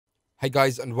Hey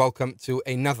guys, and welcome to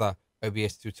another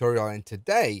OBS tutorial, and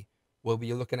today we'll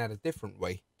be looking at a different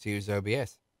way to use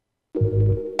OBS.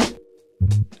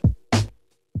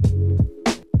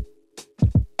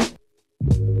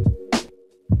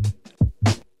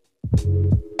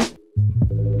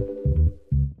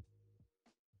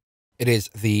 It is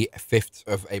the 5th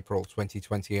of April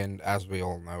 2020, and as we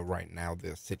all know right now,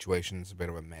 the situation's a bit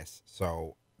of a mess.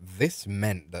 So this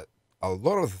meant that a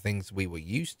lot of the things we were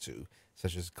used to,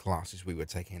 such as classes we were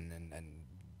taking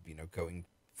and going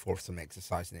for some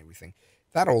exercise and everything,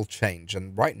 that all changed.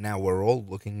 And right now we're all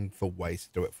looking for ways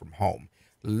to do it from home.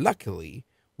 Luckily,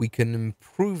 we can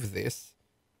improve this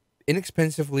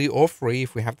inexpensively or free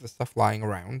if we have the stuff lying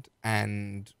around,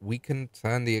 and we can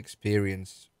turn the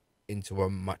experience into a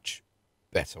much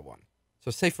better one.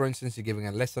 So say for instance you're giving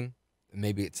a lesson,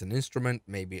 maybe it's an instrument,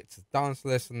 maybe it's a dance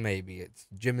lesson, maybe it's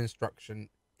gym instruction,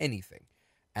 anything.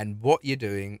 And what you're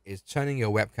doing is turning your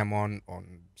webcam on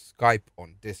Skype,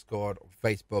 on Discord, on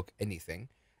Facebook, anything.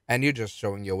 And you're just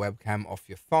showing your webcam off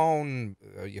your phone,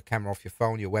 your camera off your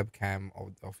phone, your webcam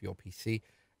off your PC,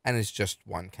 and it's just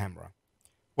one camera.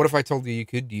 What if I told you you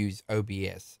could use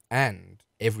OBS and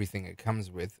everything it comes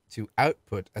with to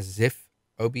output as if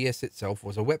OBS itself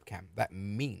was a webcam? That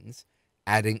means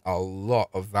adding a lot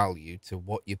of value to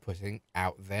what you're putting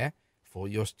out there for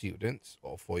your students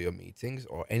or for your meetings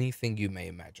or anything you may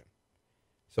imagine.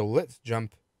 So let's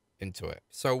jump into it.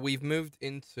 So we've moved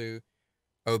into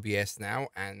OBS now,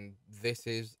 and this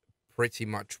is pretty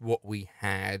much what we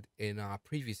had in our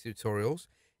previous tutorials.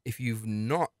 If you've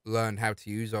not learned how to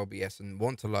use OBS and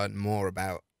want to learn more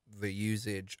about the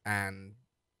usage and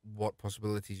what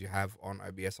possibilities you have on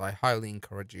OBS, I highly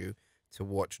encourage you to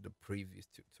watch the previous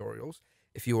tutorials.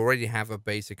 If you already have a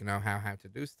basic know-how how to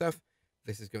do stuff,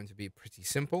 this is going to be pretty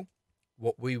simple.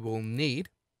 What we will need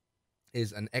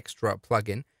is an extra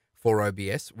plugin for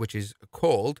OBS, which is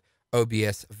called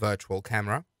OBS Virtual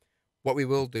Camera. What we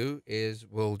will do is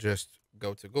we'll just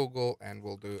go to Google and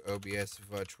we'll do OBS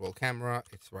Virtual Camera.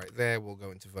 It's right there. We'll go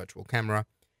into Virtual Camera.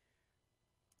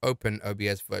 Open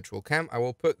OBS Virtual Cam. I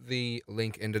will put the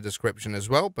link in the description as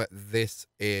well, but this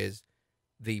is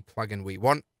the plugin we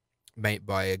want, made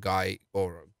by a guy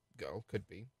or a girl, could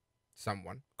be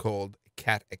someone, called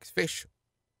CatXfish.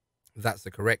 That's the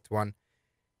correct one.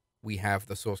 We have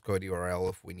the source code URL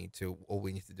if we need to. All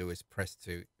we need to do is press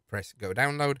go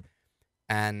download,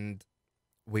 and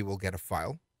we will get a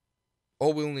file.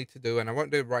 All we'll need to do, and I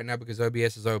won't do it right now because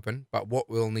OBS is open, but what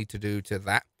we'll need to do to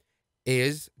that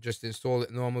is just install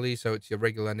it normally. So it's your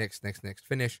regular next,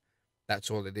 finish.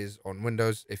 That's all it is on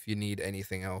Windows. If you need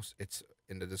anything else, it's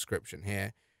in the description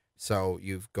here. So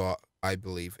you've got, I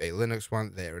believe, a Linux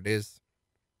one. There it is.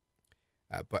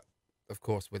 But of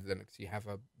course, with Linux, you have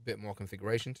a bit more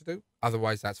configuration to do.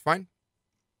 Otherwise, that's fine.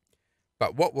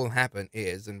 But what will happen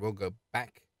is, and we'll go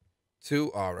back to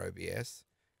our OBS,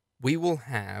 we will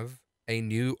have a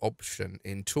new option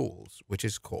in Tools, which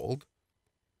is called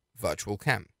Virtual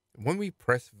Cam. When we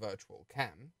press Virtual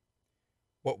Cam,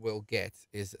 what we'll get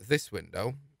is this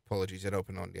window. Apologies, it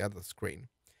opened on the other screen.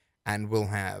 And we'll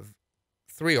have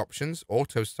three options: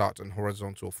 auto start and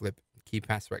horizontal flip, keep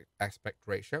aspect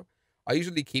ratio. I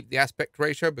usually keep the aspect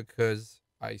ratio because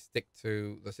I stick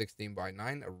to the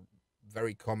 16:9, a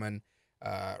very common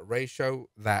ratio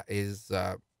that is,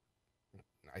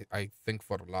 I think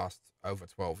for the last over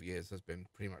 12 years has been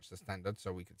pretty much the standard,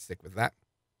 so we could stick with that.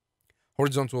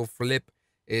 Horizontal flip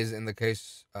is in the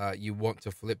case you want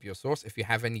to flip your source. If you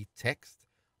have any text,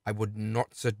 I would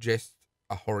not suggest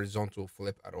a horizontal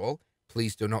flip at all.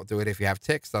 Please do not do it if you have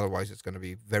text, otherwise it's going to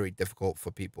be very difficult for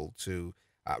people to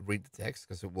read the text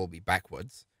because it will be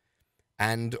backwards.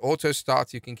 And auto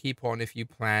start you can keep on if you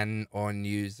plan on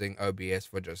using OBS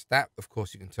for just that. Of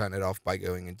course, you can turn it off by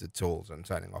going into Tools and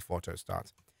turning off auto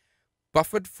start.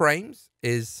 Buffered frames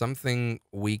is something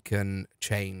we can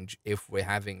change if we're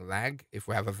having lag. If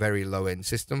we have a very low-end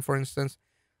system, for instance,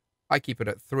 I keep it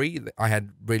at 3. I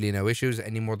had really no issues.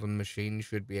 Any modern machine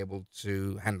should be able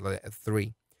to handle it at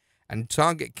 3. And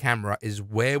target camera is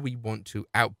where we want to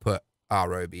output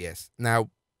our OBS. Now,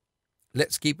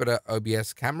 let's keep it at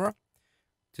OBS camera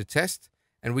to test,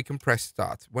 and we can press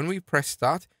start. When we press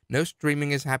start, no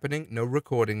streaming is happening, no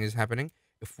recording is happening.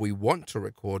 If we want to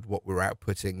record what we're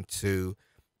outputting to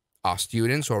our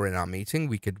students or in our meeting,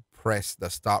 we could press the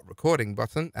start recording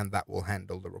button and that will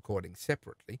handle the recording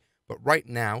separately. But right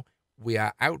now we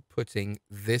are outputting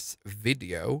this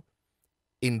video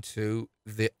into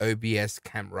the OBS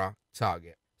camera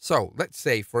target. So let's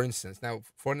say, for instance,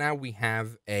 for now we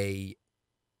have a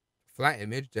flat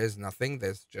image. There's nothing.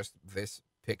 There's just this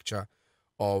picture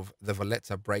of the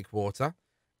Valletta breakwater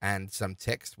and some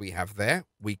text we have there.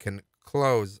 We can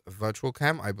close virtual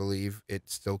cam, I believe it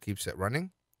still keeps it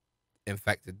running. In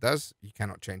fact, it does. You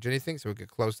cannot change anything, so we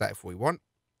could close that if we want.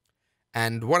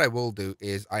 And what I will do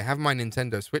is I have my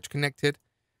Nintendo Switch connected.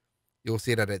 You'll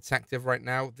see that it's active right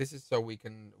now. This is so we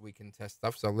can test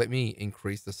stuff. So let me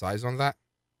increase the size on that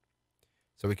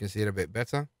so we can see it a bit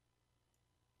better.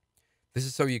 This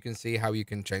is so you can see how you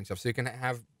can change stuff. So you can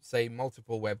have, say,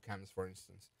 multiple webcams, for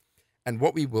instance. And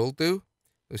what we will do,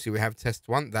 you'll see we have test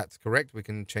 1. That's correct. We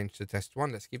can change to test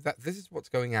 1. Let's keep that. This is what's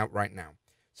going out right now.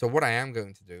 So what I am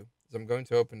going to do is I'm going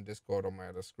to open Discord on my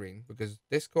other screen, because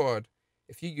Discord,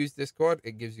 if you use Discord,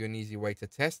 it gives you an easy way to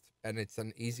test, and it's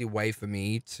an easy way for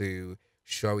me to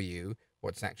show you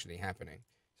what's actually happening.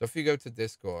 So if you go to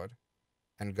Discord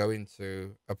and go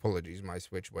into, apologies, my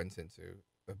Switch went into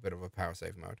a bit of a power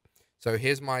save mode. So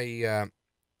here's my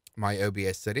my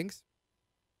OBS settings,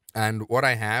 and what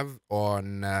I have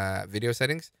on video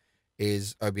settings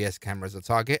is OBS camera as a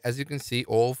target. As you can see,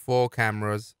 all 4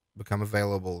 cameras become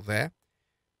available there,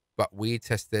 but we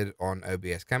tested on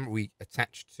OBS camera. We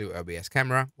attached to OBS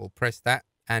camera. We'll press that,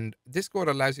 and Discord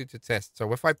allows you to test.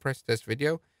 So if I press test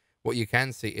video, what you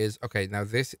can see is, okay, now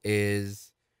this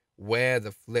is where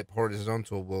the flip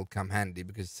horizontal will come handy,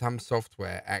 because some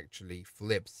software actually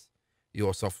flips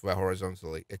your software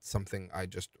horizontally. It's something I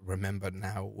just remembered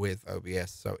now with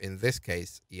OBS. So in this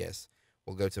case, yes,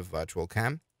 we'll go to virtual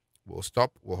cam, we'll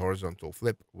stop, we'll horizontal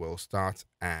flip, we'll start,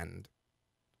 and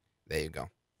there you go.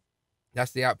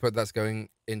 That's the output that's going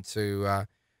into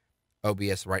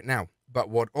OBS right now. But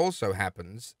what also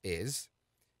happens is,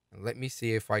 and let me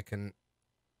see if I can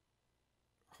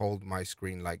hold my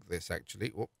screen like this, actually.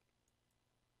 Whoop.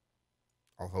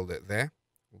 I'll hold it there.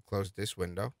 We'll close this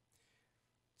window.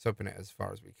 Let's open it as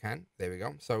far as we can. There we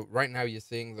go. So right now you're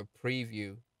seeing the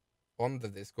preview on the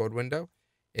Discord window.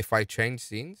 If I change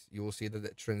scenes, you will see that the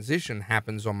transition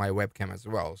happens on my webcam as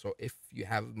well. So if you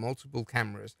have multiple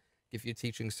cameras, if you're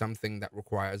teaching something that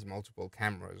requires multiple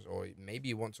cameras, or maybe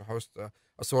you want to host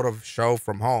a sort of show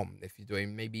from home, if you're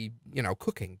doing maybe, you know,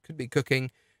 cooking, could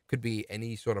be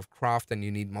any sort of craft, and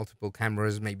you need multiple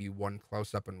cameras, maybe one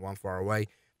close up and one far away,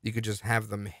 you could just have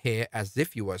them here as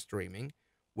if you were streaming,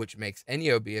 which makes any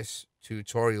OBS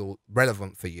tutorial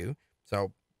relevant for you.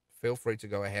 So feel free to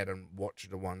go ahead and watch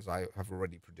the ones I have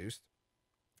already produced.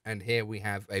 And here we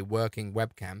have a working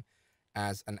webcam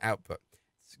as an output.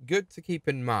 It's good to keep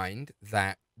in mind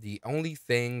that the only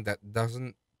thing that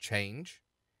doesn't change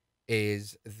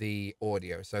is the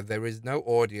audio. So there is no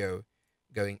audio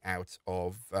going out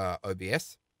of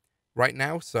OBS right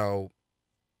now. So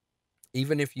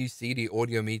even if you see the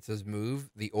audio meters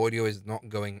move, the audio is not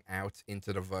going out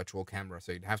into the virtual camera.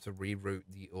 So you'd have to reroute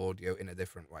the audio in a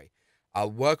different way.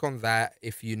 I'll work on that.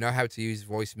 If you know how to use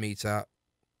voice meter,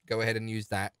 go ahead and use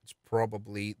that. It's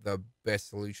probably the best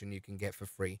solution you can get for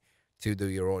free to do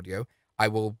your audio. I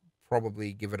will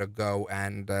probably give it a go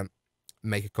and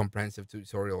make a comprehensive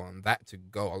tutorial on that to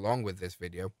go along with this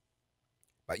video.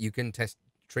 But you can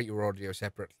treat your audio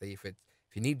separately if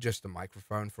you need just a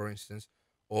microphone, for instance,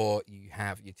 or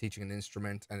you're teaching an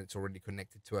instrument and it's already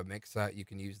connected to a mixer. You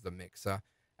can use the mixer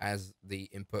as the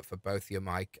input for both your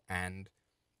mic and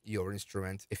your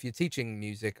instrument. If you're teaching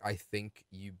music, I think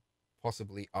you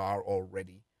possibly are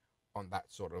already on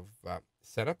that sort of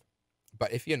setup.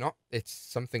 But if you're not, it's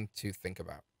something to think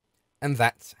about. And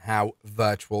that's how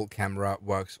virtual camera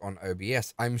works on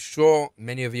OBS. I'm sure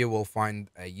many of you will find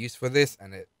a use for this,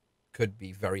 and it could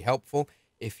be very helpful.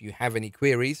 If you have any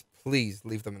queries, please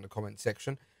leave them in the comment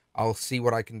section. I'll see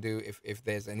what I can do if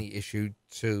there's any issue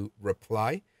to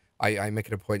reply. I make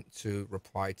it a point to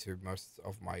reply to most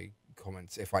of my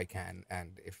comments if I can,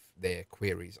 and if they're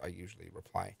queries, I usually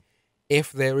reply.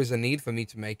 If there is a need for me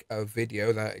to make a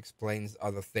video that explains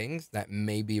other things that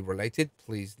may be related,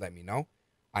 please let me know.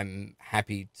 I'm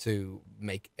happy to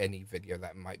make any video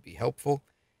that might be helpful.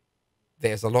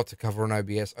 There's a lot to cover on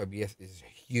OBS. OBS is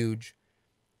huge.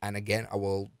 And again, I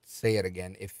will say it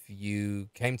again. If you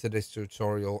came to this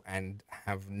tutorial and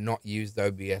have not used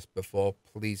OBS before,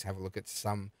 please have a look at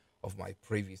some of my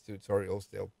previous tutorials.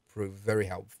 They'll prove very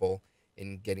helpful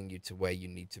in getting you to where you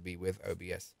need to be with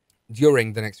OBS.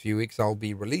 During the next few weeks, I'll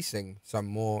be releasing some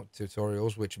more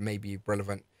tutorials which may be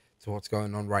relevant to what's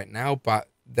going on right now, but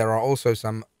there are also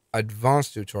some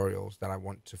advanced tutorials that I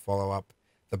want to follow up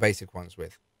the basic ones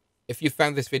with. If you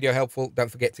found this video helpful, don't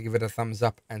forget to give it a thumbs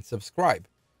up and subscribe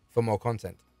for more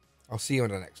content. I'll see you on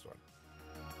the next one.